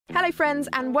Hello friends,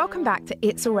 and welcome back to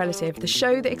It's All Relative, the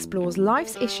show that explores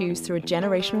life's issues through a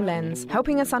generational lens,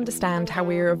 helping us understand how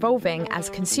we are evolving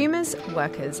as consumers,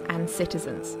 workers and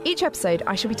citizens. Each episode,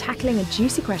 I shall be tackling a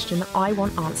juicy question that I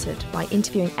want answered by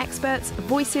interviewing experts,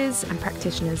 voices and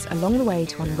practitioners along the way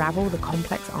to unravel the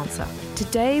complex answer.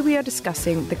 Today we are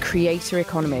discussing the creator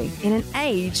economy. In an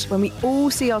age when we all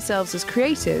see ourselves as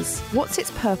creators, what's its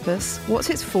purpose,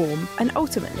 what's its form, and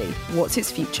ultimately, what's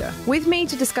its future? With me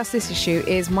to discuss this issue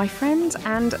is my friend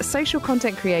and social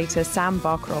content creator Sam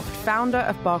Barcroft, founder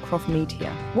of Barcroft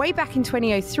Media. Way back in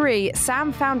 2003,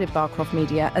 Sam founded Barcroft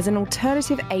Media as an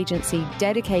alternative agency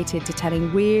dedicated to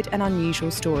telling weird and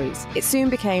unusual stories. It soon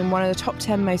became one of the top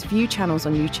 10 most viewed channels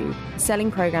on YouTube,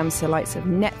 selling programs to the likes of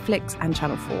Netflix and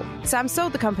Channel 4. Sam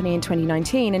sold the company in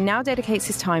 2019 and now dedicates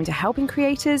his time to helping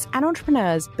creators and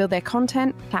entrepreneurs build their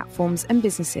content, platforms and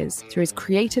businesses through his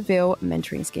Creatorville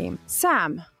mentoring scheme.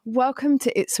 Sam, welcome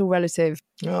to It's All Relative.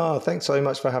 Oh, thanks so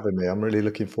much for having me. I'm really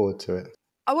looking forward to it.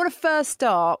 I want to first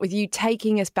start with you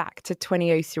taking us back to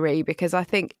 2003, because I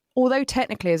think although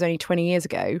technically it was only 20 years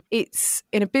ago, it's,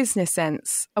 in a business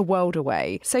sense, a world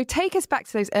away. So take us back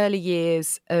to those early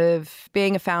years of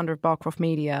being a founder of Barcroft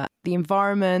Media, the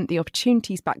environment, the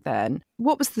opportunities back then.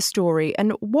 What was the story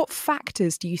and what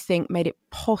factors do you think made it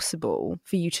possible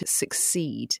for you to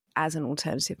succeed as an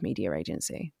alternative media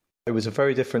agency? It was a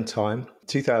very different time.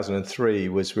 2003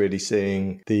 was really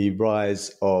seeing the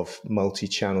rise of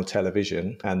multi-channel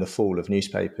television and the fall of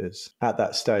newspapers. At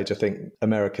that stage, I think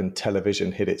American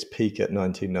television hit its peak at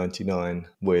 1999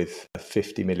 with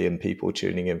 50 million people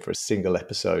tuning in for a single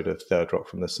episode of Third Rock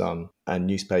from the Sun. And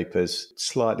newspapers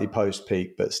slightly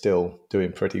post-peak, but still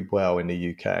doing pretty well in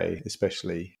the UK,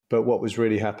 especially. But what was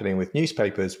really happening with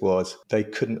newspapers was they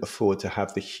couldn't afford to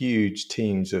have the huge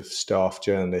teams of staff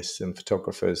journalists and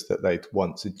photographers that they'd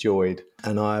once enjoyed.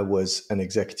 And I was an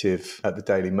executive at the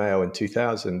Daily Mail in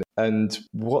 2000. And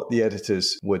what the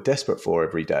editors were desperate for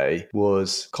every day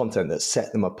was content that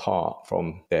set them apart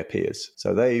from their peers.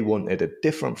 So they wanted a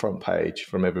different front page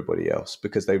from everybody else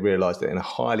because they realized that in a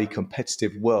highly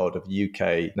competitive world of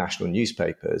UK national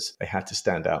newspapers, they had to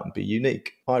stand out and be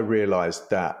unique. I realized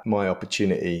that my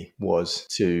opportunity was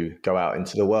to go out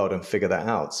into the world and figure that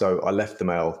out. So I left the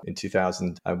Mail in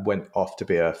 2000 and went off to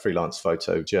be a freelance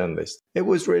photojournalist. It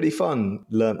was really fun,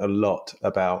 learned a lot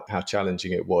about how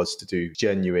challenging it was to do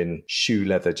genuine shoe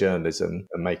leather journalism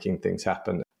and making things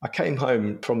happen. I came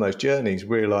home from those journeys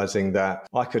realizing that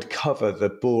I could cover the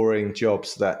boring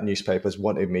jobs that newspapers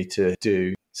wanted me to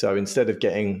do. So instead of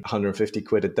getting 150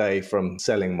 quid a day from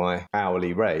selling my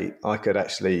hourly rate, I could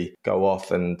actually go off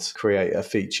and create a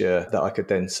feature that I could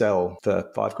then sell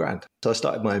for $5,000. So I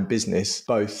started my own business,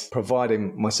 both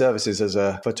providing my services as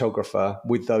a photographer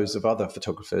with those of other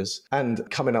photographers and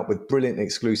coming up with brilliant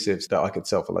exclusives that I could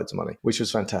sell for loads of money, which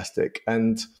was fantastic.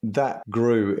 And that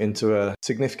grew into a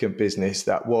significant business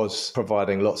that was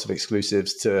providing lots of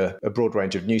exclusives to a broad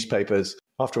range of newspapers.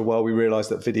 After a while, we realized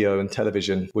that video and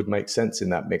television would make sense in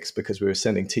that mix because we were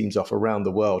sending teams off around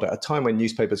the world at a time when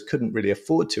newspapers couldn't really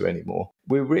afford to anymore.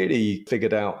 We really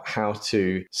figured out how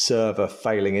to serve a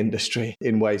failing industry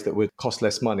in ways that would cost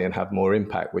less money and have more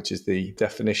impact, which is the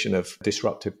definition of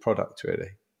disruptive product, really.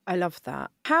 I love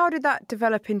that. How did that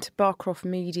develop into Barcroft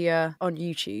Media on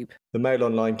YouTube? The Mail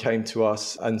Online came to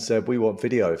us and said, we want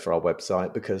video for our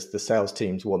website because the sales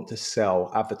teams want to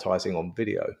sell advertising on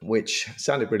video, which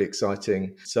sounded really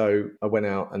exciting. So I went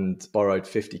out and borrowed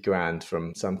 50 grand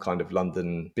from some kind of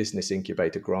London business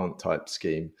incubator grant type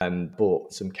scheme and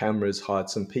bought some cameras, hired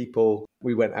some people.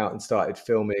 We went out and started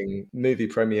filming movie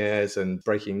premieres and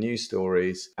breaking news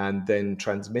stories and then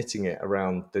transmitting it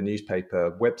around the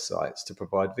newspaper websites to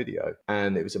provide video.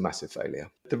 And it was a massive failure.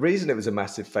 The reason it was a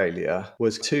massive failure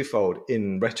was twofold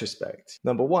in retrospect.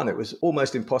 Number one, it was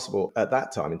almost impossible at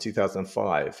that time in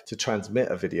 2005 to transmit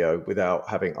a video without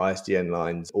having ISDN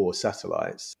lines or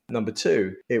satellites. Number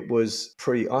two, it was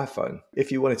pre-iPhone. If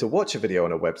you wanted to watch a video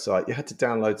on a website, you had to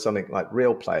download something like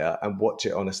Real Player and watch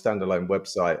it on a standalone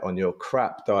website on your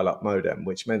crap dial-up modem,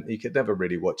 which meant you could never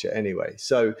really watch it anyway.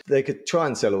 So they could try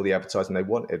and sell all the advertising they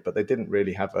wanted, but they didn't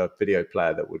really have a video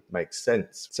player that would make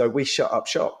sense. So we shut up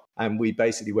shop. And we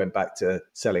basically went back to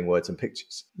selling words and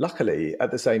pictures. Luckily,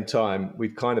 at the same time,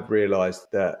 we've kind of realized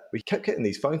that we kept getting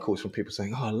these phone calls from people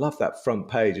saying, oh, I love that front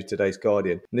page of today's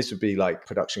Guardian. And this would be like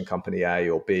production company A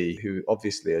or B, who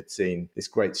obviously had seen this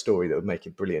great story that would make a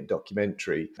brilliant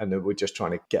documentary. And they were just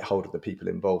trying to get hold of the people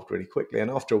involved really quickly. And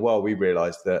after a while, we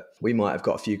realized that we might have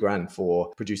got a few grand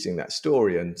for producing that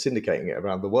story and syndicating it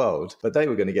around the world, but they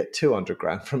were going to get 200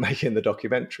 grand from making the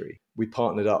documentary. We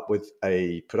partnered up with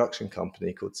a production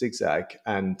company called Zigzag,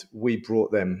 and we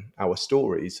brought them our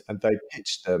stories and they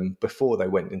pitched them before they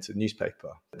went into the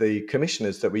newspaper. The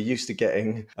commissioners that were used to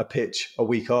getting a pitch a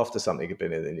week after something had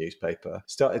been in the newspaper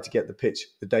started to get the pitch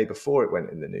the day before it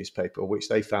went in the newspaper, which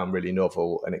they found really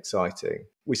novel and exciting.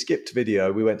 We skipped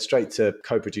video, we went straight to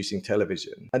co-producing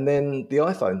television. And then the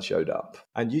iPhone showed up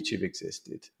and YouTube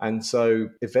existed. And so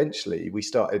eventually we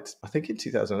started, I think in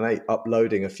 2008,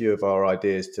 uploading a few of our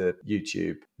ideas to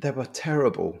YouTube. They were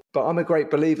terrible. But I'm a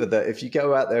great believer that if you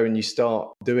go out there and you start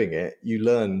doing it, you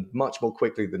learn much more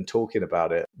quickly than talking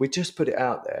about it. We just put it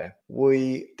out there.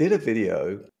 We did a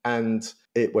video and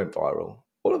it went viral.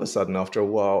 All of a sudden, after a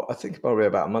while, I think probably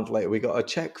about a month later, we got a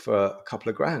check for a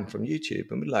couple of grand from YouTube.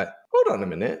 And we're like, hold on a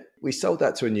minute. We sold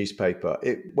that to a newspaper.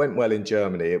 It went well in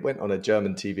Germany. It went on a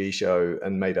German TV show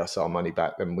and made us our money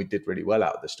back. And we did really well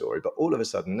out of the story. But all of a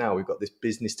sudden now we've got this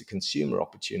business to consumer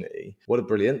opportunity. What a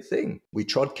brilliant thing. We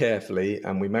trod carefully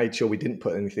and we made sure we didn't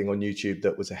put anything on YouTube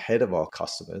that was ahead of our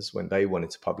customers when they wanted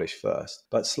to publish first.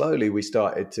 But slowly we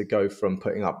started to go from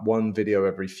putting up one video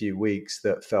every few weeks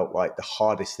that felt like the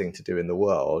hardest thing to do in the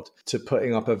world to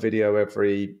putting up a video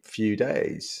every few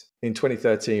days. In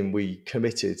 2013, we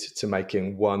committed to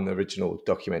making one original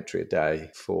documentary a day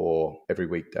for every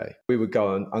weekday. We would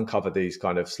go and uncover these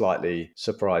kind of slightly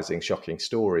surprising, shocking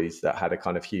stories that had a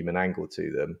kind of human angle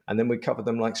to them. And then we'd cover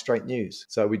them like straight news.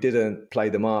 So we didn't play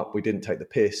them up, we didn't take the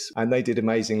piss, and they did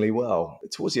amazingly well.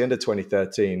 Towards the end of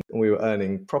 2013, we were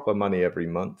earning proper money every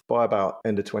month. By about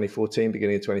end of 2014,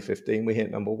 beginning of 2015, we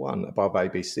hit number one above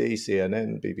ABC,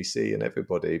 CNN, BBC, and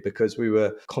everybody, because we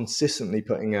were consistently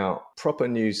putting out proper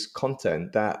news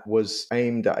content that was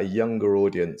aimed at a younger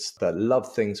audience that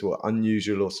loved things that were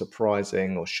unusual or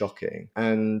surprising or shocking.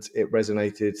 And it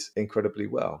resonated incredibly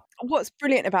well. What's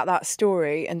brilliant about that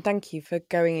story, and thank you for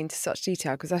going into such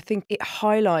detail, because I think it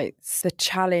highlights the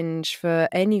challenge for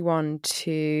anyone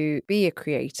to be a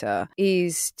creator,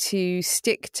 is to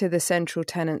stick to the central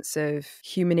tenets of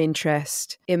human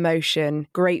interest, emotion,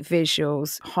 great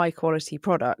visuals, high quality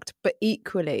product, but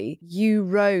equally you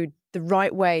rode the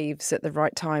right waves at the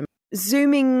right time.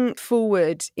 Zooming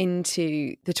forward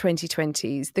into the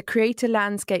 2020s, the creator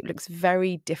landscape looks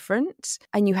very different.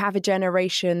 And you have a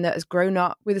generation that has grown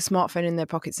up with a smartphone in their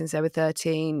pocket since they were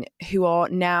 13, who are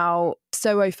now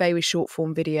so au fait with short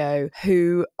form video,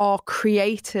 who are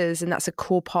creators, and that's a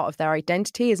core part of their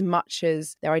identity as much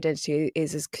as their identity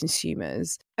is as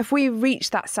consumers. If we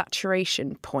reach that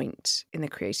saturation point in the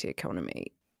creator economy,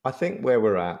 I think where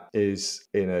we're at is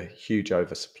in a huge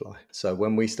oversupply. So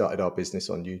when we started our business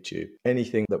on YouTube,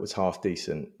 anything that was half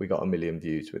decent, we got 1 million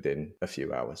views within a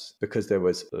few hours because there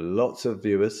was lots of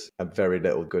viewers and very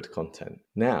little good content.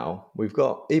 Now we've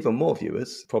got even more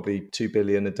viewers, probably 2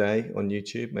 billion a day on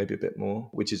YouTube, maybe a bit more,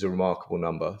 which is a remarkable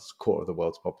number. It's a quarter of the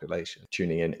world's population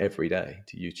tuning in every day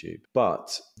to YouTube.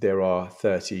 But there are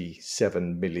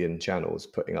 37 million channels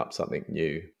putting up something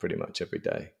new pretty much every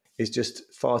day. Is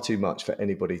just far too much for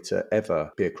anybody to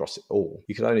ever be across it all.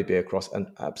 You can only be across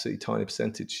an absolutely tiny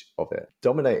percentage of it.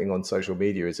 Dominating on social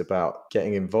media is about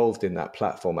getting involved in that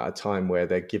platform at a time where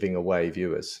they're giving away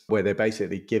viewers, where they're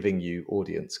basically giving you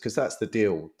audience, because that's the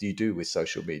deal you do with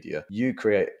social media. You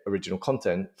create original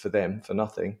content for them for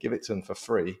nothing, give it to them for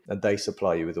free, and they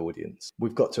supply you with audience.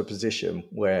 We've got to a position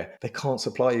where they can't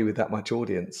supply you with that much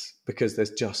audience because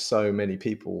there's just so many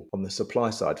people on the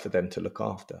supply side for them to look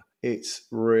after. It's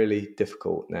really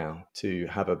difficult now to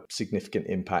have a significant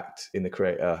impact in the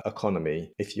creator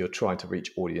economy if you're trying to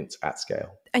reach audience at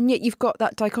scale. And yet you've got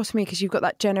that dichotomy because you've got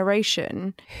that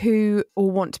generation who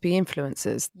all want to be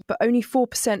influencers, but only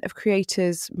 4% of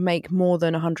creators make more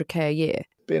than 100K a year.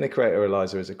 Being a creator,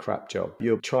 Eliza, is a crap job.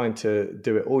 You're trying to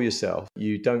do it all yourself.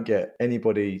 You don't get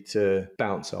anybody to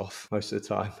bounce off most of the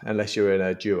time unless you're in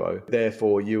a duo.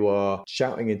 Therefore, you are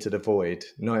shouting into the void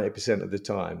 90% of the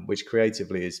time, which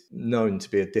creatively is known to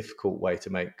be a difficult way to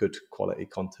make good quality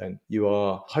content. You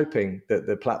are hoping that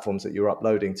the platforms that you're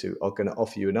uploading to are going to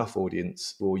offer you enough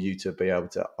audience for you to be able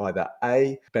to either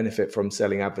A, benefit from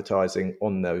selling advertising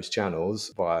on those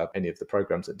channels via any of the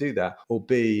programs that do that, or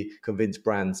B, convince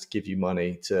brands to give you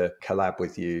money to collab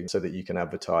with you so that you can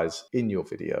advertise in your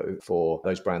video for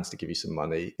those brands to give you some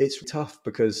money. It's tough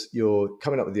because you're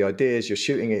coming up with the ideas, you're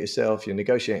shooting it yourself, you're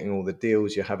negotiating all the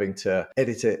deals, you're having to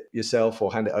edit it yourself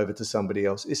or hand it over to somebody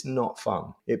else. It's not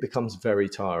fun. It becomes very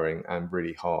tiring and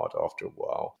really hard after a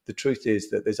while. The truth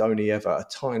is that there's only ever a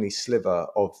tiny sliver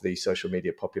of the social media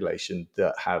media population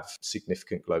that have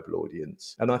significant global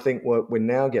audience. And I think what we're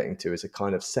now getting to is a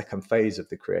kind of second phase of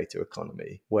the creator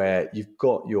economy, where you've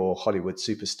got your Hollywood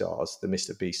superstars, the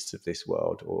Mr. Beasts of this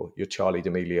world, or your Charlie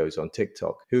D'Amelios on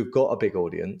TikTok, who've got a big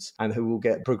audience and who will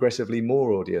get progressively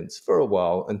more audience for a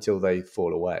while until they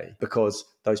fall away, because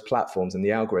those platforms and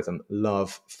the algorithm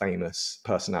love famous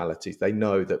personalities. They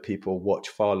know that people watch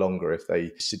far longer if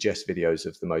they suggest videos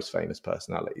of the most famous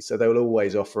personalities. So they will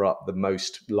always offer up the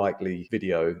most likely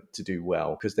video to do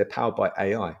well because they're powered by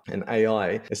AI. And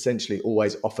AI essentially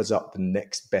always offers up the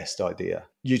next best idea.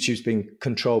 YouTube's been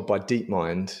controlled by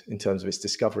DeepMind in terms of its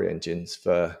discovery engines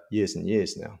for years and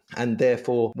years now. And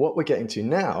therefore, what we're getting to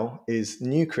now is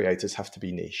new creators have to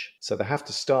be niche. So they have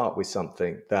to start with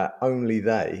something that only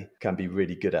they can be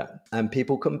really good at. And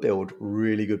people can build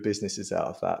really good businesses out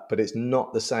of that. But it's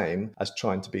not the same as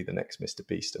trying to be the next Mr.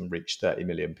 Beast and reach 30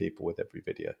 million people with every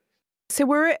video. So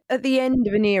we're at the end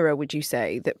of an era, would you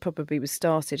say, that probably was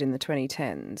started in the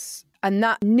 2010s? And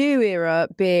that new era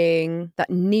being that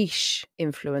niche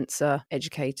influencer,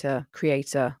 educator,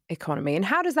 creator economy. And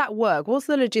how does that work? What's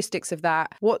the logistics of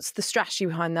that? What's the strategy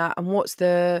behind that? And what's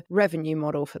the revenue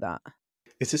model for that?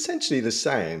 It's essentially the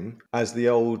same as the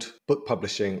old book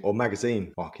publishing or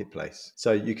magazine marketplace.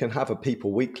 So you can have a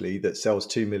People Weekly that sells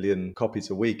 2 million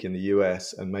copies a week in the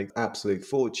US and make absolute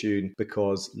fortune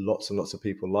because lots and lots of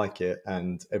people like it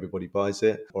and everybody buys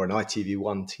it. Or an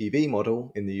ITV1 TV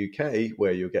model in the UK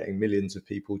where you're getting millions of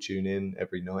people tune in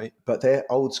every night. But they're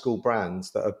old school brands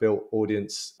that have built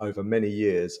audience over many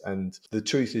years. And the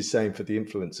truth is same for the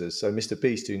influencers. So Mr.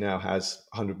 Beast, who now has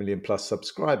 100 million plus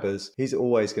subscribers, he's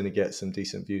always going to get some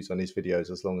decent views on his videos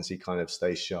as long as he kind of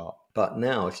stays sharp. But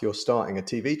now if you're starting a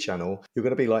TV channel, you're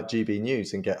going to be like GB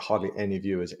News and get hardly any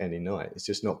viewers any night. It's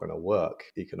just not going to work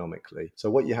economically. So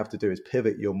what you have to do is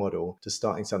pivot your model to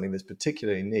starting something that's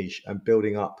particularly niche and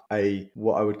building up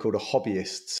what I would call a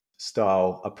hobbyist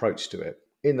style approach to it.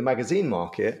 In the magazine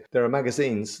market, there are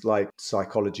magazines like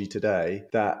Psychology Today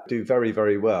that do very,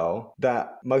 very well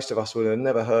that most of us would have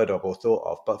never heard of or thought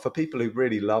of. But for people who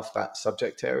really love that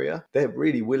subject area, they're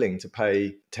really willing to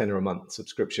pay £10 a month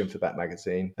subscription for that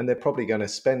magazine. And they're probably going to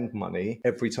spend money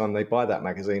every time they buy that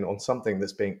magazine on something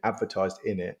that's being advertised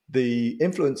in it. The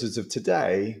influencers of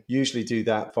today usually do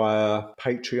that via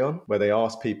Patreon, where they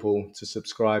ask people to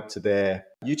subscribe to their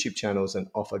YouTube channels and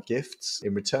offer gifts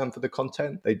in return for the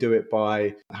content. They do it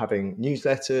by having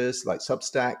newsletters like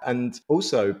Substack and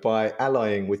also by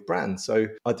allying with brands. So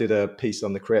I did a piece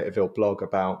on the Creativeville blog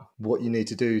about what you need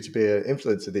to do to be an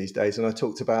influencer these days. And I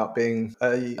talked about being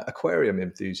an aquarium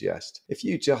enthusiast. If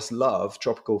you just love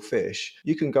tropical fish,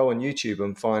 you can go on YouTube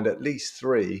and find at least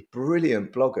 3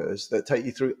 brilliant bloggers that take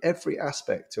you through every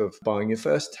aspect of buying your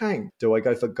first tank. Do I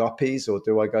go for guppies or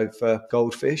do I go for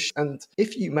goldfish? And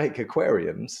if you make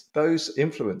aquariums, those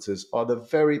influencers are the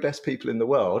very best people in the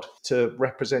world to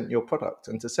represent your product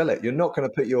and to sell it. You're not going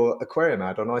to put your aquarium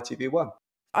ad on ITV1.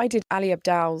 I did Ali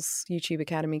Abdaal's YouTube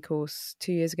Academy course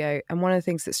 2 years ago. And one of the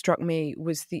things that struck me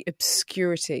was the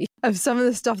obscurity of some of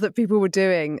the stuff that people were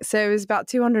doing. So it was about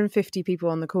 250 people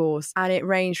on the course. And it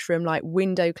ranged from like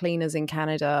window cleaners in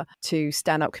Canada to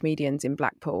stand-up comedians in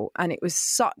Blackpool. And it was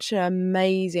such an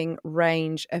amazing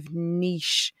range of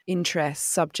niche interests,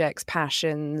 subjects,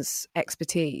 passions,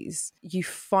 expertise. You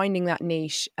finding that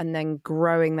niche and then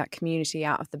growing that community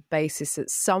out of the basis that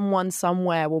someone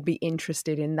somewhere will be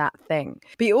interested in that thing.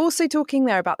 But you're also talking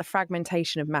there about the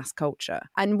fragmentation of mass culture.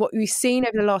 And what we've seen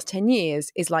over the last 10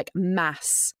 years is like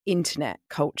mass internet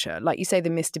culture. Like you say, the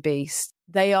Mr. Beast,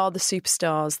 they are the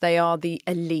superstars, they are the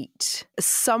elite,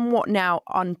 somewhat now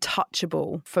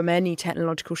untouchable from any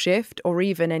technological shift or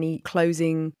even any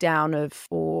closing down of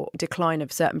or decline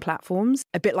of certain platforms.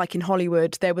 A bit like in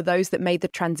Hollywood, there were those that made the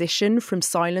transition from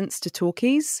silence to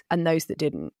talkies and those that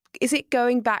didn't. Is it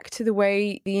going back to the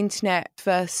way the internet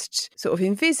first sort of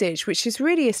envisaged, which is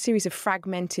really a series of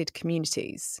fragmented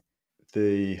communities?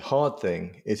 The hard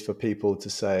thing is for people to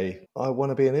say, I want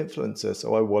to be an influencer,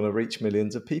 so I want to reach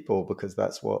millions of people because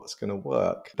that's what's going to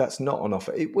work. That's not on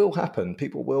offer. It will happen.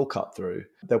 People will cut through.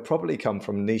 They'll probably come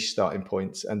from niche starting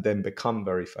points and then become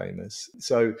very famous.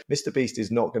 So Mr. Beast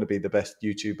is not going to be the best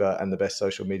YouTuber and the best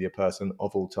social media person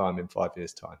of all time in 5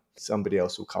 years' time. Somebody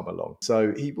else will come along.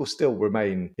 So he will still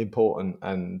remain important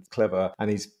and clever, and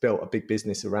he's built a big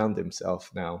business around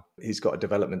himself now. He's got a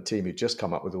development team who just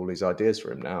come up with all these ideas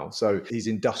for him now. So So he's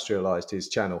industrialized his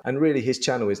channel. And really, his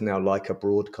channel is now like a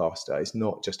broadcaster. It's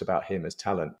not just about him as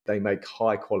talent. They make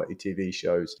high quality TV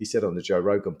shows. He said on the Joe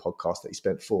Rogan podcast that he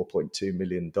spent $4.2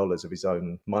 million of his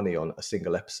own money on a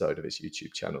single episode of his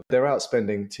YouTube channel. They're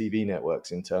outspending TV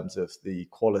networks in terms of the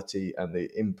quality and the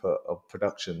input of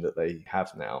production that they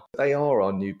have now. They are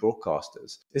our new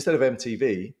broadcasters. Instead of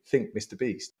MTV, think Mr.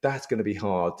 Beast. That's going to be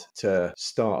hard to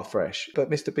start afresh. But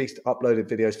Mr. Beast uploaded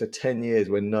videos for 10 years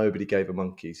when nobody gave a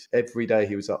monkeys. Every day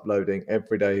he was uploading,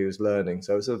 every day he was learning.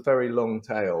 So it's a very long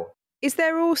tail. Is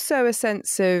there also a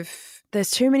sense of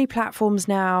there's too many platforms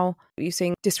now? You're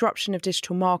seeing disruption of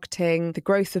digital marketing, the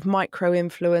growth of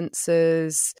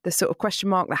micro-influencers, the sort of question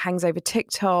mark that hangs over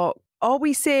TikTok. Are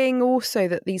we seeing also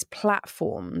that these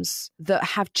platforms that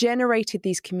have generated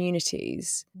these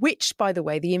communities, which, by the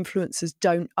way, the influencers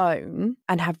don't own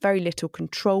and have very little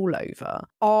control over,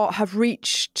 have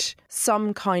reached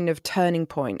some kind of turning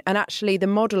point? And actually the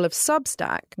model of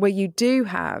Substack, where you do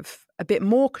have a bit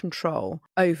more control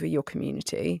over your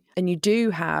community and you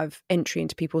do have entry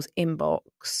into people's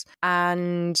inbox,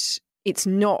 and it's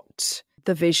not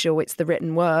the visual, it's the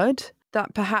written word,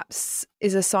 that perhaps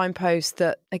is a signpost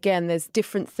that, again, there's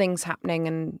different things happening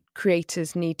and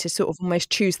creators need to sort of almost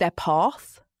choose their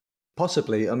path?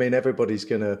 Possibly. I mean, everybody's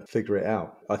going to figure it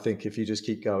out. I think if you just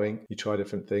keep going, you try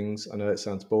different things. I know it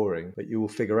sounds boring, but you will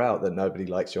figure out that nobody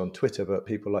likes you on Twitter, but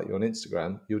people like you on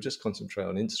Instagram. You'll just concentrate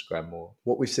on Instagram more.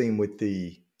 What we've seen with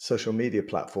the social media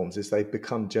platforms is they've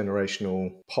become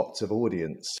generational pots of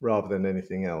audience rather than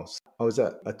anything else. I was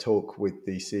at a talk with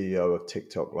the CEO of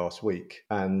TikTok last week,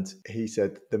 and he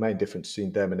said the main difference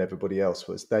between them and everybody else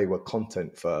was they were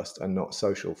content first and not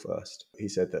social first. He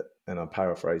said that, and I'm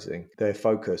paraphrasing, their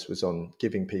focus was on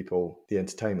giving people the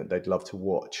entertainment they'd love to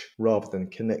watch rather than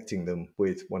connecting them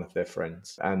with one of their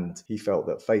friends. And he felt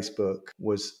that Facebook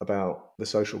was about the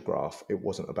social graph. It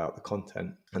wasn't about the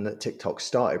content. And that TikTok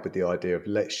started with the idea of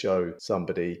let's show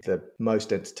somebody the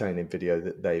most entertaining video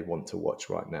that they want to watch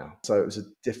right now. So it was a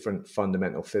different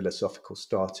fundamental philosophical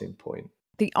starting point.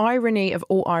 The irony of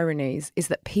all ironies is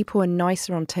that people are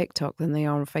nicer on TikTok than they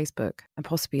are on Facebook and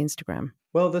possibly Instagram.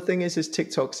 Well, the thing is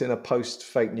TikTok's in a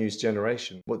post-fake news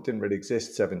generation. What didn't really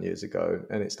exist 7 years ago,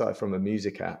 and it started from a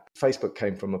music app. Facebook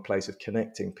came from a place of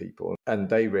connecting people, and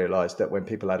they realized that when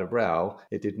people had a row,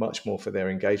 it did much more for their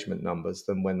engagement numbers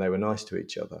than when they were nice to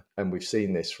each other. And we've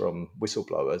seen this from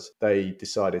whistleblowers. They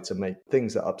decided to make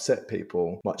things that upset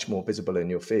people much more visible in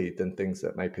your feed than things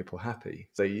that made people happy.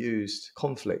 They used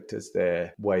conflict as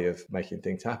their way of making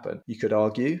things happen. You could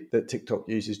argue that TikTok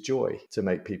uses joy to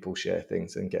make people share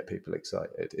things and get people excited.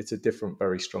 It's a different,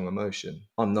 very strong emotion.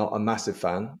 I'm not a massive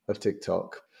fan of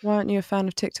TikTok. Why aren't you a fan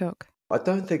of TikTok? I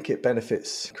don't think it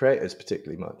benefits creators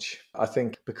particularly much. I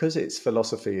think because its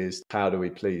philosophy is how do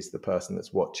we please the person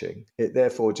that's watching, it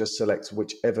therefore just selects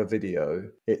whichever video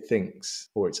it thinks,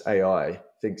 or its AI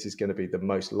thinks is going to be the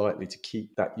most likely to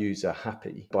keep that user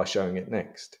happy by showing it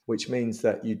next, which means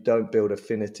that you don't build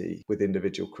affinity with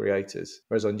individual creators.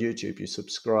 Whereas on YouTube, you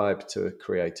subscribe to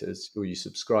creators or you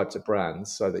subscribe to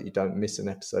brands so that you don't miss an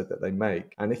episode that they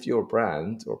make. And if you're a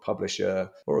brand or a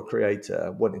publisher or a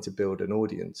creator wanting to build an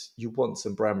audience, you want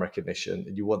some brand recognition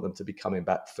and you want them to be coming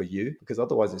back for you, because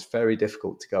otherwise it's very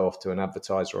difficult to go off to an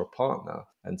advertiser or a partner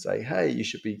and say, hey, you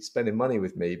should be spending money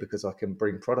with me because I can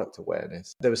bring product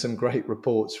awareness. There were some great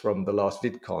reports from the last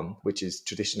VidCon, which is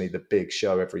traditionally the big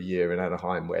show every year in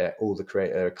Anaheim where all the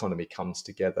creator economy comes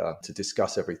together to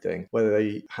discuss everything, where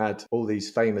they had all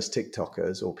these famous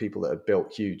TikTokers or people that had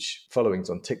built huge followings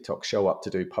on TikTok show up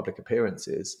to do public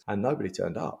appearances, and nobody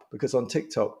turned up because on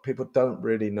TikTok, people don't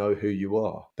really know who you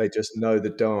are. They just know the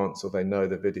dance or they know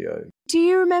the video. Do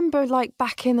you remember, like,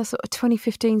 back in the sort of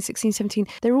 2015, 16, 17,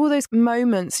 there were all those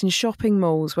moments in shopping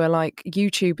malls where, like,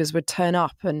 YouTubers would turn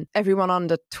up and everyone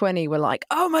under 20 were like,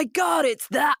 oh my God, it's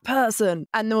that person.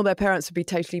 And all their parents would be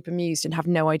totally bemused and have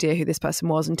no idea who this person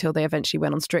was until they eventually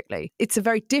went on Strictly. It's a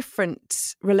very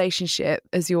different relationship,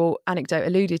 as your anecdote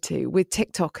alluded to, with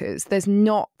TikTokers. There's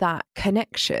not that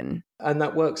connection. And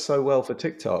that works so well for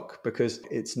TikTok because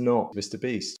it's not Mr.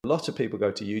 Beast. A lot of people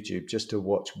go to YouTube just to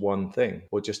watch one thing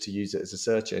or just to use it as a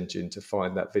search engine to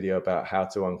find that video about how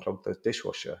to unclog the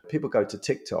dishwasher. People go to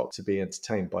TikTok to be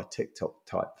entertained by TikTok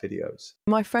type videos.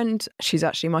 My friend, she's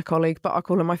actually my colleague, but I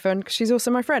call her my friend because she's also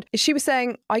my friend. She was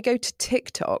saying, I go to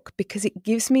TikTok because it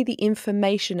gives me the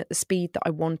information at the speed that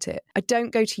I want it. I don't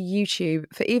go to YouTube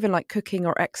for even like cooking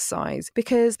or exercise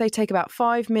because they take about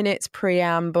 5 minutes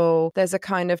preamble. There's a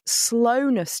kind of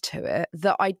slowness to it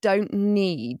that I don't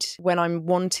need when I'm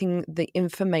wanting the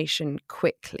information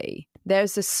quickly.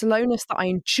 There's a slowness that I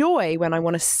enjoy when I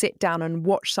want to sit down and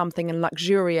watch something and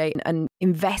luxuriate and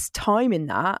invest time in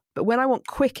that. But when I want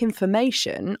quick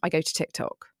information, I go to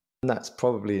TikTok. And that's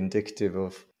probably indicative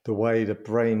of the way the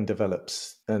brain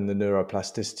develops and the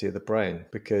neuroplasticity of the brain,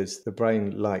 because the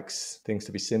brain likes things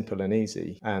to be simple and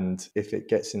easy. And if it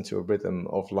gets into a rhythm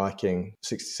of liking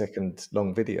 60-second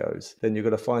long videos, then you've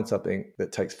got to find something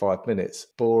that takes 5 minutes.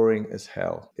 Boring as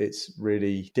hell. It's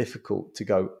really difficult to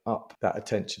go up that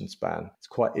attention span. It's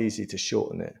quite easy to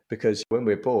shorten it, because when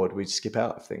we're bored, we skip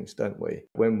out of things, don't we?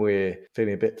 When we're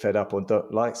feeling a bit fed up or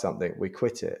don't like something, we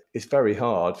quit it. It's very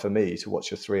hard for me to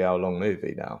watch a 3-hour long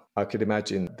movie now. I could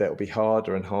imagine that it'll be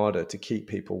harder and harder to keep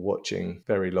people watching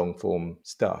very long form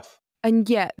stuff. And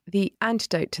yet the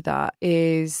antidote to that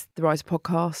is the rise of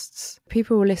podcasts.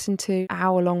 People will listen to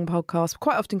hour-long podcasts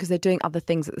quite often because they're doing other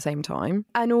things at the same time,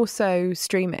 and also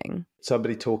streaming.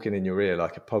 Somebody talking in your ear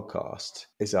like a podcast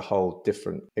is a whole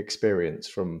different experience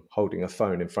from holding a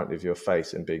phone in front of your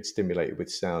face and being stimulated with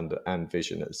sound and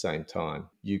vision at the same time.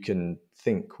 You can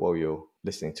think while you're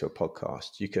listening to a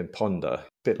podcast. You can ponder, a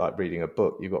bit like reading a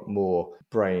book. You've got more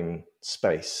brain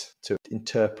space to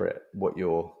interpret what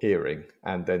you're hearing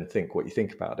and then think what you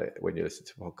think about it when you listen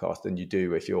to a podcast than you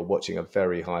do if you're watching a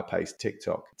very high-paced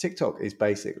TikTok. TikTok is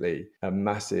basically a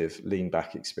massive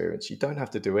lean-back experience. You don't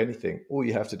have to do anything. All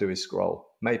you have to do is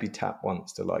scroll, maybe tap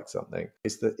once to like something.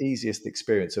 It's the easiest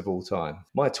experience of all time.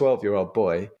 My 12-year-old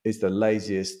boy is the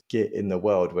laziest git in the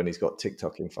world when he's got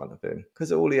TikTok in front of him,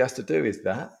 because all he has to do is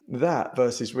that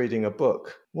versus reading a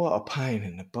book. What a pain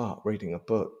in the butt reading a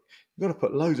book. You've got to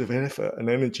put loads of effort and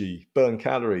energy, burn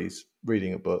calories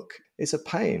reading a book. It's a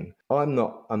pain. I'm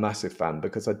not a massive fan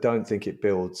because I don't think it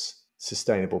builds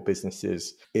sustainable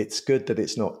businesses. It's good that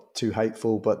it's not too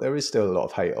hateful, but there is still a lot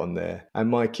of hate on there. And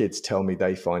my kids tell me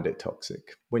they find it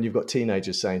toxic. When you've got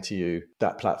teenagers saying to you,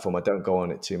 that platform, I don't go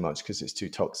on it too much because it's too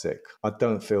toxic, I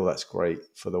don't feel that's great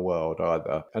for the world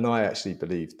either. And I actually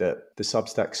believe that the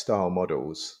Substack style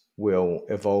models will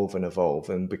evolve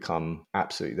and become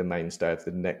absolutely the mainstay of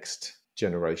the next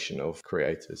generation of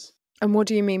creators. And what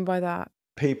do you mean by that?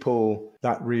 People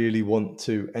that really want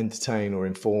to entertain or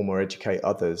inform or educate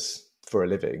others for a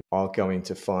living are going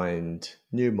to find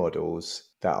new models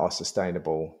that are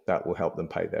sustainable, that will help them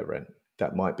pay their rent.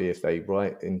 That might be if they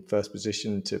write in first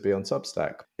position to be on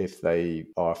Substack. If they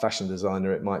are a fashion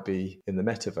designer, it might be in the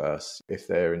metaverse. If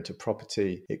they're into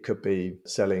property, it could be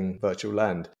selling virtual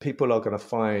land. People are going to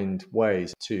find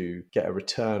ways to get a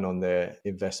return on their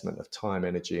investment of time,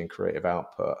 energy, and creative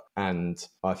output. And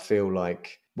I feel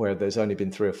like where there's only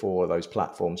been 3 or 4 of those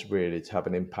platforms really to have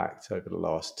an impact over the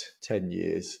last 10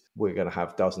 years, we're going to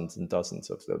have dozens and dozens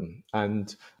of them.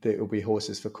 And it will be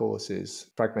horses for courses.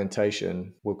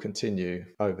 Fragmentation will continue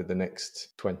over the next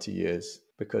 20 years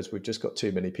because we've just got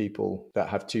too many people that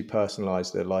have too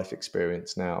personalised their life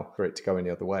experience now for it to go any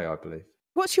other way, I believe.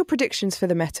 What's your predictions for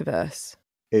the metaverse?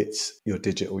 It's your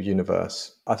digital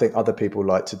universe. I think other people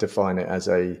like to define it as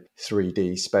a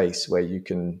 3D space where you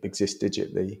can exist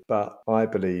digitally. But I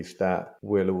believe that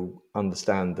we'll all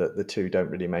understand that the two don't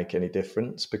really make any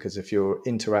difference, because if you're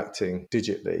interacting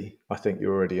digitally, I think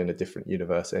you're already in a different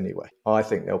universe anyway. I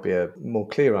think there'll be a more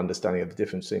clear understanding of the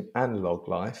difference between analog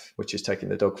life, which is taking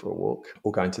the dog for a walk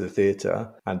or going to the theatre,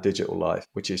 and digital life,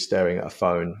 which is staring at a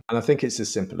phone. And I think it's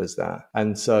as simple as that.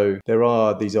 And so there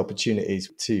are these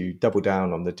opportunities to double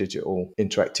down on the digital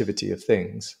interactivity of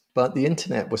things. But the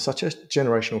internet was such a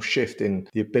generational shift in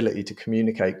the ability to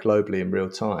communicate globally in real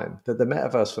time that the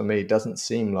metaverse for me doesn't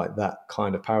seem like that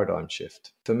kind of paradigm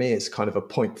shift. For me, it's kind of a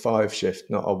 0.5 shift,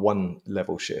 not a 1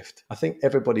 level shift. I think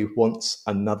everybody wants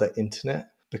another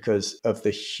internet because of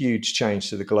the huge change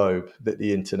to the globe that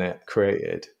the internet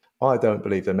created. I don't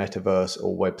believe the metaverse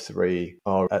or Web3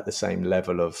 are at the same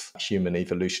level of human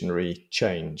evolutionary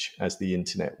change as the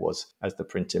internet was, as the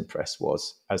printing press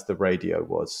was, as the radio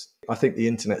was. I think the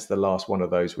internet's the last one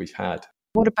of those we've had.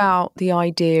 What about the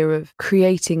idea of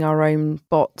creating our own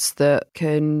bots that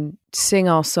can sing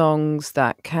our songs,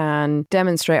 that can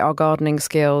demonstrate our gardening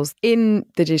skills in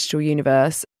the digital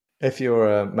universe? If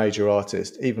you're a major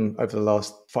artist, even over the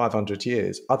last 500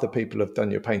 years, other people have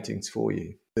done your paintings for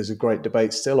you. There's a great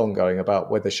debate still ongoing about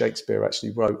whether Shakespeare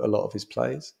actually wrote a lot of his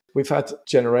plays. We've had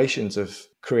generations of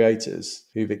creators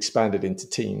who've expanded into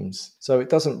teams. So it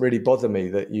doesn't really bother me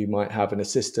that you might have an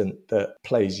assistant that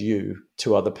plays you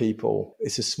to other people.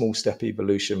 It's a small step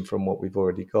evolution from what we've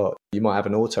already got. You might have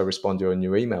an autoresponder in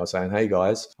your email saying, hey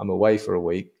guys, I'm away for a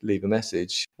week, leave a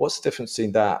message. What's the difference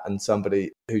between that and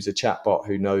somebody who's a chatbot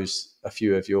who knows a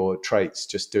few of your traits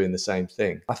just doing the same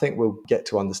thing? I think we'll get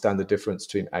to understand the difference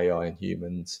between AI and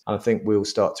humans. And I think we'll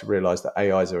start to realize that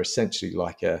AIs are essentially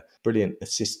like a brilliant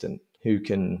assistant who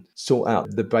can sort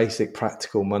out the basic,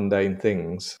 practical, mundane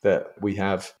things that we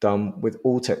have done with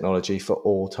all technology for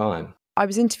all time. I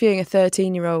was interviewing a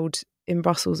 13-year-old in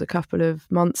Brussels a couple of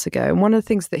months ago, and one of the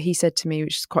things that he said to me,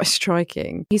 which is quite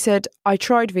striking, he said, I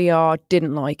tried VR,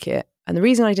 didn't like it. And the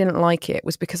reason I didn't like it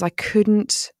was because I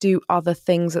couldn't do other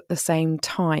things at the same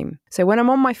time. So when I'm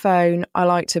on my phone, I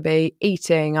like to be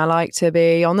eating, I like to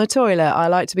be on the toilet, I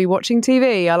like to be watching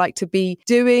TV, I like to be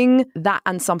doing that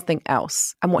and something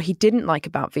else. And what he didn't like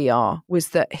about VR was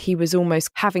that he was almost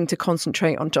having to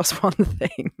concentrate on just one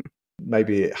thing.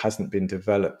 Maybe it hasn't been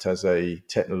developed as a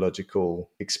technological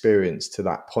experience to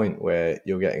that point where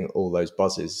you're getting all those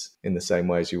buzzes in the same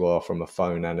way as you are from a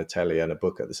phone and a telly and a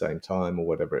book at the same time, or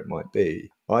whatever it might be.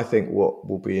 I think what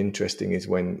will be interesting is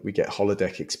when we get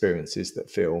holodeck experiences that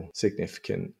feel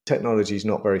significant. Technology is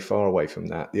not very far away from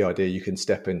that. The idea you can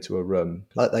step into a room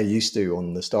like they used to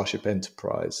on the Starship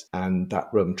Enterprise, and that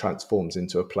room transforms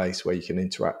into a place where you can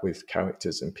interact with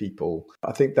characters and people.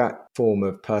 I think that form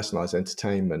of personalized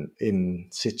entertainment in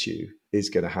situ is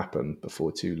going to happen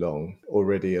before too long.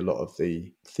 Already a lot of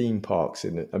the theme parks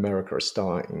in America are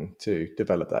starting to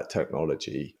develop that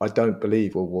technology. I don't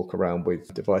believe we'll walk around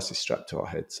with devices strapped to our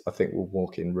heads. I think we'll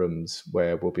walk in rooms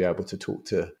where we'll be able to talk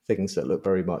to things that look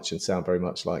very much and sound very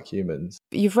much like humans.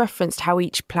 You've referenced how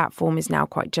each platform is now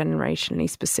quite generationally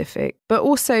specific, but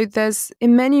also there's,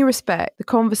 in many respects, the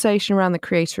conversation around the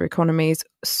creator economy is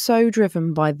so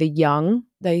driven by the young.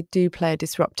 They do play a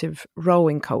disruptive role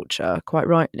in culture, quite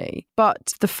rightly.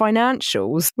 But the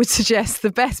financials would suggest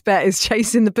the best bet is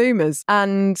chasing the boomers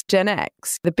and Gen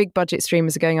X. The big budget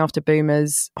streamers are going after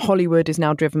boomers. Hollywood is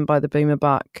now driven by the boomer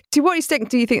buck. To what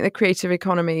extent do you think the creative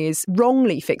economy is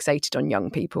wrongly fixated on young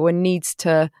people and needs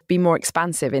to be more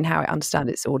expansive in how it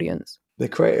understands its audience? The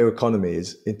creator economy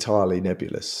is entirely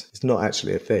nebulous. It's not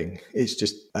actually a thing. It's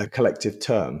just a collective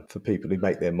term for people who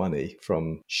make their money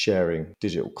from sharing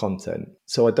digital content.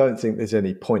 So I don't think there's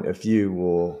any point of view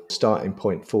or starting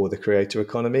point for the creator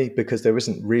economy, because there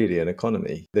isn't really an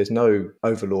economy. There's no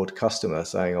overlord customer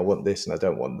saying, I want this and I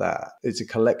don't want that. It's a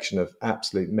collection of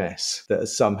absolute mess that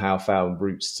has somehow found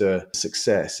routes to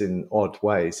success in odd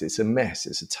ways. It's a mess.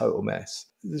 It's a total mess.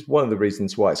 It's one of the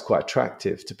reasons why it's quite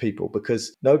attractive to people,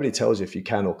 because nobody tells you if you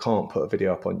can or can't put a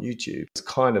video up on YouTube. It's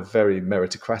kind of very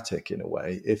meritocratic in a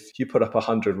way. If you put up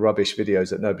 100 rubbish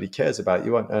videos that nobody cares about,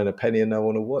 you won't earn a penny and no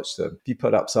one will watch them. If you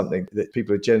put up something that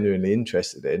people are genuinely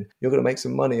interested in, you're going to make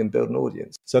some money and build an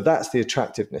audience. So that's the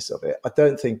attractiveness of it. I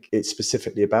don't think it's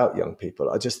specifically about young people.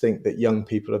 I just think that young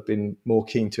people have been more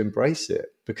keen to embrace it.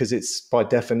 Because it's, by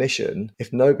definition,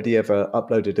 if nobody ever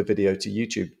uploaded a video to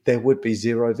YouTube, there would be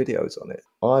zero videos on it.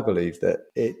 I believe that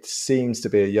it seems to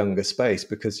be a younger space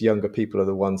because younger people are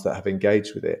the ones that have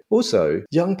engaged with it. Also,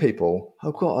 young people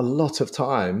have got a lot of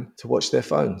time to watch their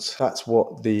phones. That's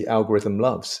what the algorithm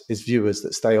loves, is viewers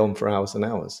that stay on for hours and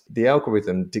hours. The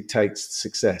algorithm dictates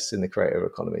success in the creator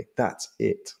economy. That's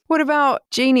it. What about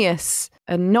genius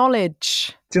and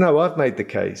knowledge? Do you know, I've made the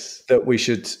case that we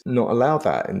should not allow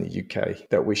that in the UK,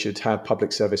 that we should have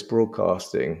public service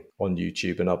broadcasting on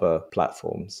YouTube and other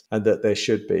platforms, and that there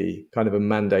should be kind of a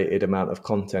mandated amount of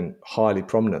content highly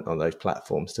prominent on those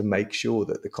platforms to make sure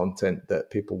that the content that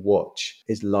people watch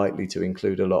is likely to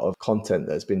include a lot of content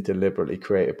that's been deliberately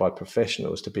created by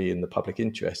professionals to be in the public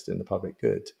interest, in the public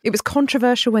good. It was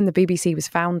controversial when the BBC was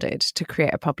founded to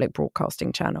create a public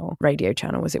broadcasting channel, radio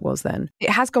channel as it was then.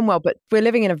 It has gone well, but we're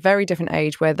living in a very different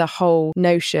age where the whole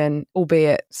notion,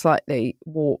 albeit slightly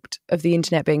warped, of the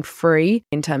internet being free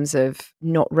in terms of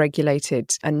not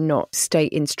regulated and not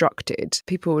state instructed,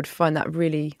 people would find that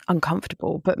really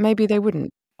uncomfortable, but maybe they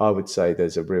wouldn't. I would say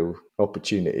there's a real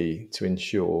opportunity to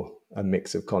ensure a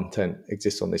mix of content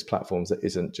exists on these platforms that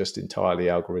isn't just entirely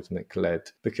algorithmic led,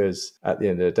 because at the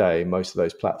end of the day, most of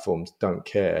those platforms don't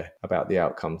care about the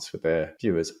outcomes for their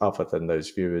viewers other than those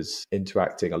viewers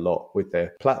interacting a lot with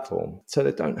their platform. So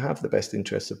they don't have the best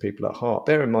interests of people at heart.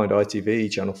 Bear in mind,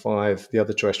 ITV, Channel 5, the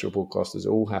other terrestrial broadcasters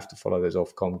all have to follow those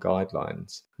Ofcom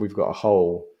guidelines. We've got a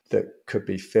hole that could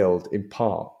be filled in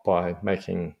part by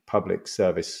making public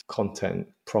service content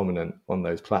prominent on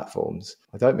those platforms.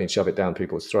 I don't mean shove it down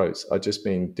people's throats. I just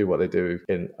mean do what they do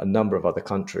in a number of other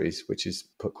countries, which is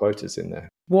put quotas in there.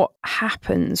 What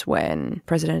happens when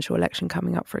presidential election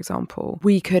coming up, for example?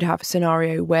 We could have a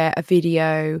scenario where a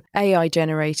video AI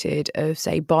generated of,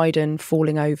 say, Biden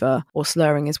falling over or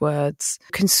slurring his words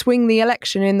can swing the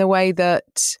election in the way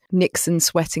that Nixon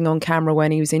sweating on camera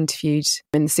when he was interviewed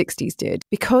in the 60s did.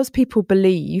 Because people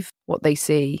believe what they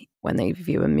see when they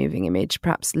view a moving image,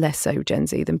 perhaps less so Gen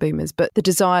Z than boomers, but the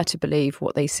desire to believe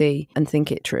what they see and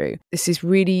think it true. This is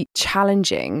really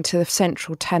challenging to the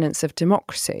central tenets of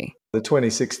democracy. The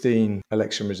 2016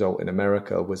 election result in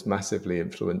America was massively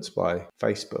influenced by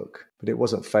Facebook, but it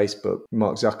wasn't Facebook,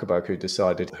 Mark Zuckerberg, who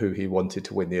decided who he wanted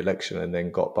to win the election and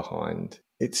then got behind.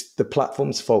 It's the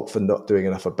platform's fault for not doing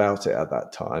enough about it at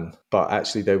that time, but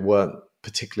actually they weren't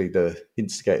particularly the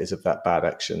instigators of that bad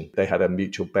action. They had a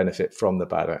mutual benefit from the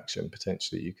bad action,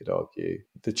 potentially, you could argue.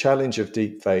 The challenge of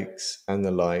deepfakes and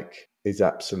the like is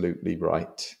absolutely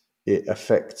right. It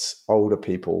affects older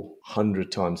people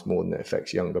 100 times more than it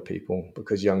affects younger people,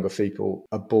 because younger people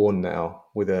are born now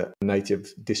with a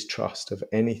native distrust of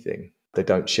anything. They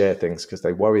don't share things because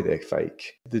they worry they're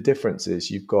fake. The difference is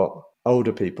you've got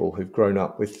older people who've grown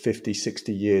up with 50,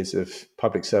 60 years of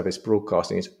public service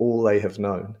broadcasting. It's all they have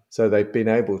known. So they've been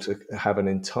able to have an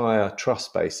entire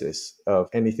trust basis of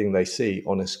anything they see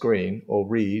on a screen or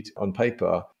read on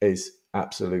paper is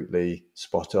absolutely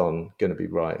spot on, going to be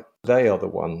right. They are the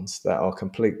ones that are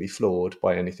completely flawed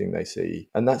by anything they see.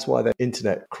 And that's why the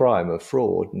internet crime of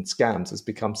fraud and scams has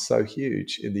become so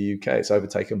huge in the UK. It's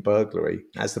overtaken burglary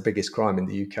as the biggest crime in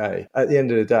the UK. At the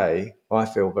end of the day, I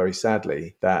feel very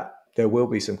sadly that there will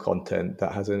be some content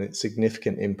that has a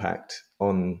significant impact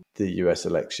on the US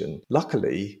election.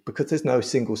 Luckily, because there's no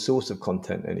single source of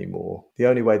content anymore, the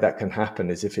only way that can happen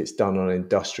is if it's done on an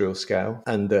industrial scale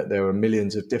and that there are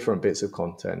millions of different bits of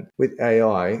content. With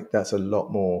AI, that's a lot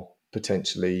more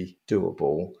potentially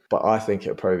doable, but I think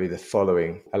it'll probably be the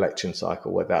following election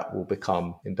cycle where that will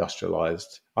become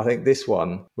industrialized. I think this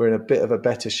one, we're in a bit of a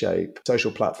better shape.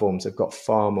 Social platforms have got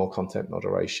far more content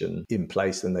moderation in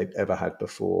place than they've ever had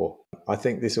before. I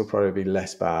think this will probably be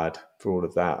less bad for all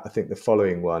of that. I think the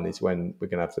following one is when we're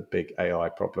going to have the big AI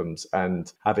problems.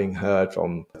 And having heard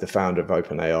from the founder of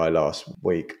OpenAI last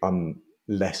week, I'm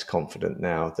less confident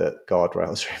now that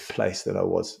guardrails are in place than I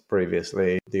was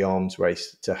previously. The arms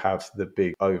race to have the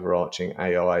big overarching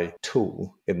AI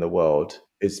tool in the world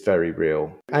is very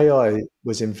real. AI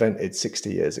was invented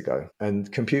 60 years ago,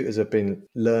 and computers have been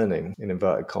learning, in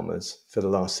inverted commas, for the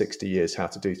last 60 years how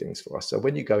to do things for us. So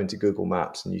when you go into Google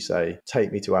Maps and you say,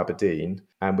 take me to Aberdeen,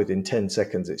 and within 10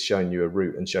 seconds it's shown you a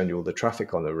route and shown you all the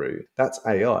traffic on the route, that's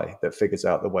AI that figures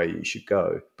out the way you should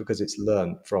go, because it's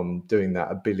learned from doing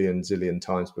that a billion zillion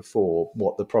times before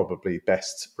what the probably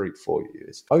best route for you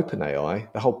is.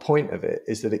 OpenAI, the whole point of it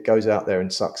is that it goes out there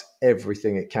and sucks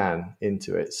everything it can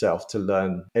into itself to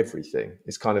learn everything.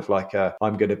 It's kind of like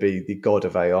I'm going to be the god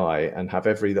of AI and have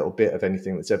every little bit of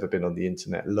anything that's ever been on the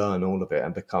internet, learn all of it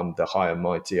and become the high and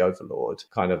mighty overlord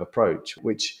kind of approach,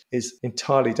 which is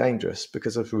entirely dangerous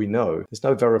because, as we know, there's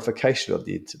no verification of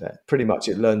the internet. Pretty much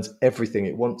it learns everything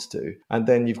it wants to. And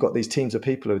then you've got these teams of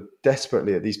people who are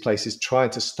desperately at these places trying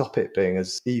to stop it being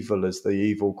as evil as the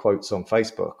evil quotes on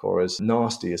Facebook or as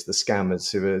nasty as the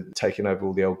scammers who are taking over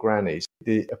all the old grannies.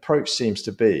 The approach seems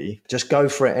to be just go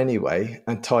for it anyway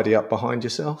and tidy up behind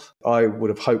yourself. I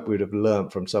would have hoped we would have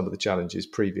learned from some of the challenges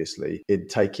previously in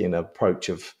taking an approach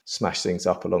of smash things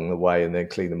up along the way and then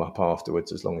clean them up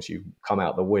afterwards as long as you come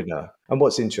out the winner. And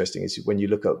what's interesting is when you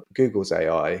look at Google's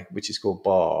AI, which is called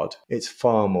Bard, it's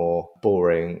far more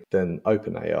boring than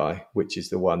OpenAI, which is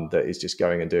the one that is just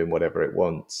going and doing whatever it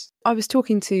wants. I was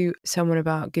talking to someone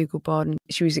about Google Bard and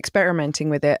she was experimenting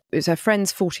with it. It was her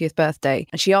friend's 40th birthday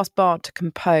and she asked Bard to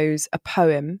compose a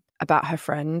poem about her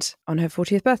friend on her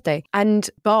 40th birthday. And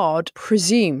Bard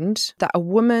presumed that a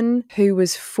woman who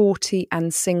was 40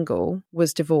 and single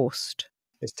was divorced.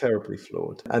 It's terribly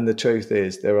flawed. And the truth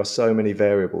is, there are so many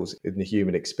variables in the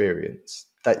human experience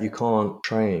that you can't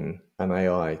train an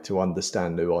AI to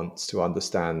understand nuance, to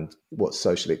understand what's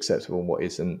socially acceptable and what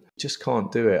isn't. Just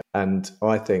can't do it. And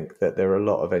I think that there are a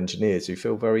lot of engineers who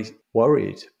feel very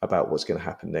worried about what's going to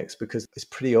happen next, because it's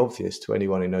pretty obvious to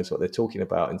anyone who knows what they're talking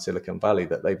about in Silicon Valley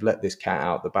that they've let this cat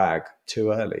out the bag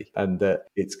too early and that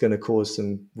it's going to cause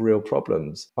some real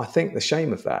problems. I think the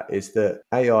shame of that is that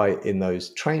AI in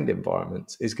those trained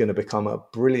environments is going to become a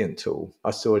brilliant tool.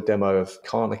 I saw a demo of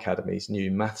Khan Academy's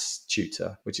new maths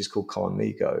tutor, which is called Khan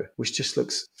Migo, which just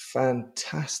looks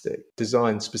fantastic,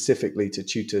 designed specifically to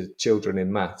tutor children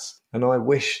in maths. And I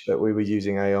wish that we were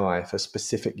using AI for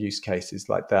specific use cases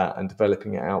like that and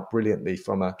developing it out brilliantly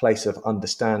from a place of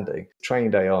understanding.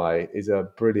 Trained AI is a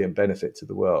brilliant benefit to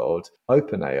the world.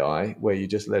 Open AI, where you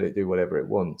just let it do whatever it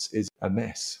wants, is a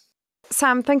mess.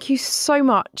 Sam, thank you so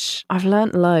much. I've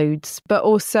learnt loads, but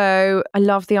also I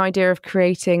love the idea of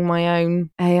creating my own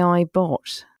AI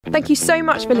bot. Thank you so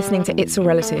much for listening to It's All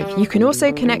Relative. You can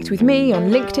also connect with me on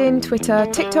LinkedIn, Twitter,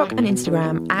 TikTok and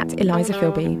Instagram at Eliza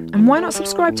Philby. And why not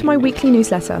subscribe to my weekly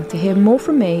newsletter to hear more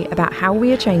from me about how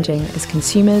we are changing as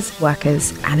consumers,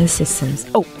 workers and as citizens.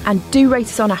 Oh, and do rate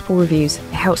us on Apple Reviews.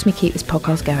 It helps me keep this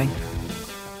podcast going.